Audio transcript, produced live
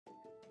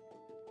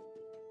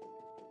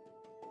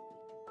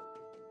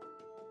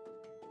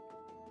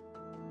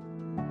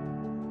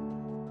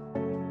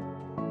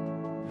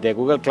The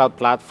Google Cloud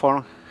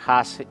Platform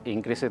has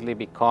increasingly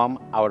become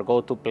our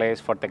go-to place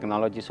for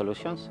technology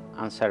solutions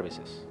and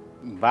services.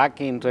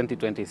 Back in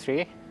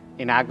 2023,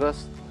 in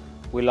August,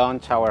 we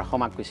launched our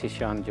home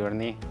acquisition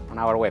journey on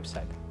our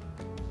website.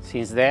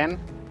 Since then,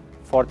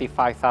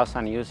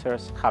 45,000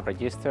 users have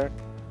registered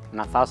and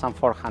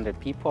 1,400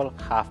 people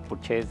have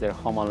purchased their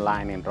home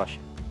online in ROSHN.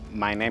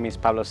 My name is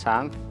Pablo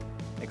Salcedo,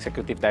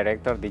 Executive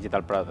Director,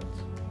 Digital Products.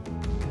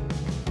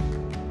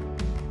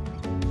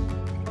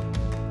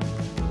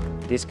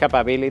 This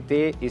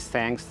capability is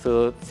thanks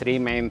to three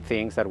main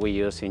things that we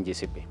use in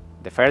GCP.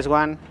 The first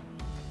one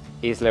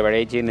is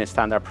leveraging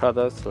standard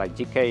products like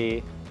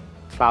GKE,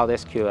 Cloud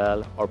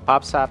SQL, or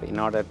PubSub in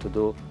order to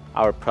do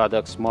our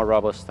products more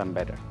robust and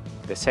better.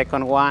 The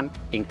second one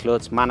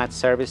includes managed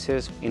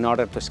services in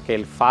order to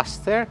scale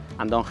faster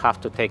and don't have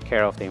to take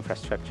care of the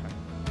infrastructure.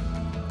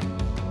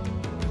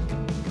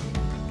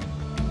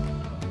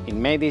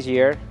 In May this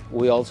year,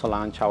 we also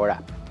launched our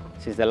app.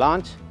 Since the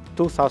launch,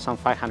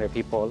 2,500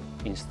 people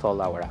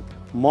installed our app.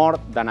 More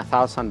than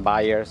 1,000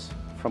 buyers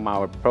from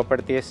our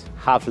properties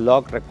have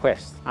logged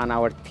requests, and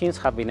our teams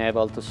have been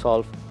able to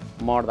solve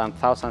more than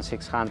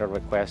 1,600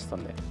 requests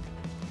on them.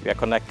 We are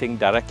connecting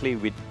directly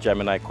with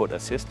Gemini Code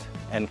Assist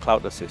and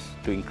Cloud Assist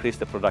to increase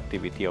the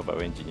productivity of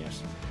our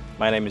engineers.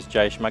 My name is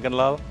Jayesh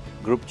Maganlal,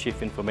 Group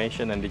Chief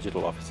Information and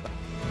Digital Officer.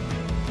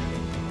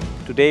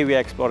 Today we are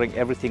exploring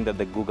everything that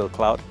the Google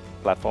Cloud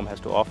Platform has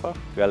to offer.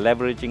 We are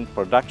leveraging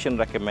production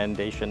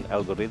recommendation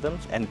algorithms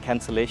and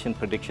cancellation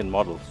prediction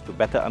models to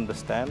better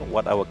understand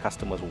what our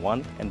customers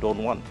want and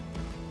don't want.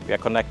 We are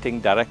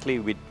connecting directly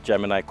with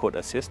Gemini Code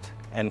Assist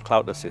and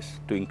Cloud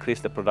Assist to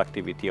increase the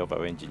productivity of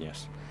our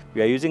engineers.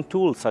 We are using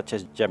tools such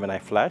as Gemini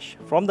Flash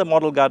from the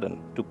Model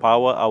Garden to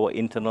power our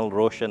internal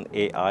ROSHN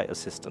AI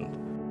assistant.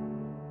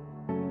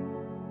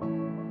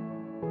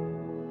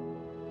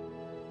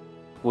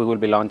 We will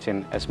be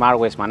launching a smart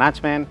waste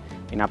management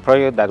in a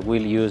project that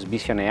will use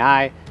Vision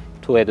AI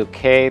to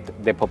educate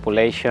the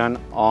population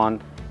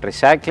on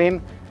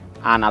recycling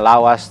and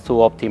allow us to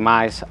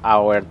optimize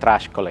our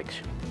trash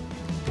collection.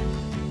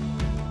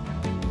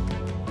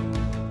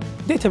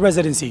 Data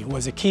residency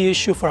was a key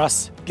issue for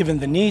us, given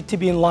the need to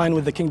be in line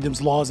with the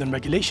Kingdom's laws and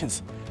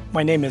regulations.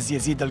 My name is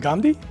Yazeed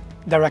Alghmadi,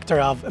 Director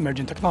of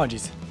Emerging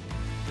Technologies.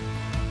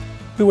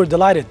 We were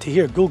delighted to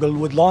hear Google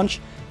would launch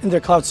in their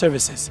cloud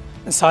services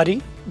in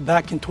Saudi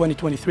back in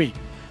 2023.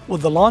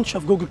 With the launch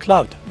of Google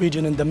Cloud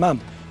region in Dammam,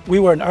 we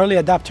were an early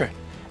adapter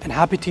and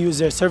happy to use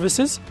their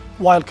services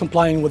while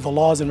complying with the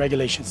laws and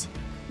regulations.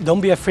 Don't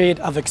be afraid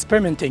of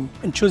experimenting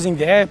and choosing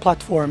the AI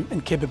platform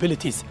and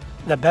capabilities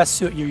that best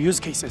suit your use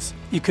cases.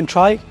 You can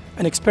try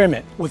and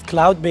experiment with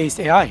cloud-based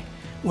AI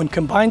when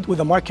combined with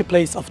a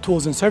marketplace of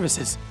tools and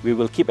services. We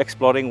will keep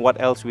exploring what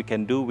else we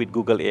can do with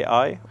Google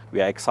AI.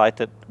 We are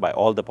excited by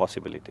all the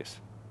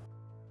possibilities.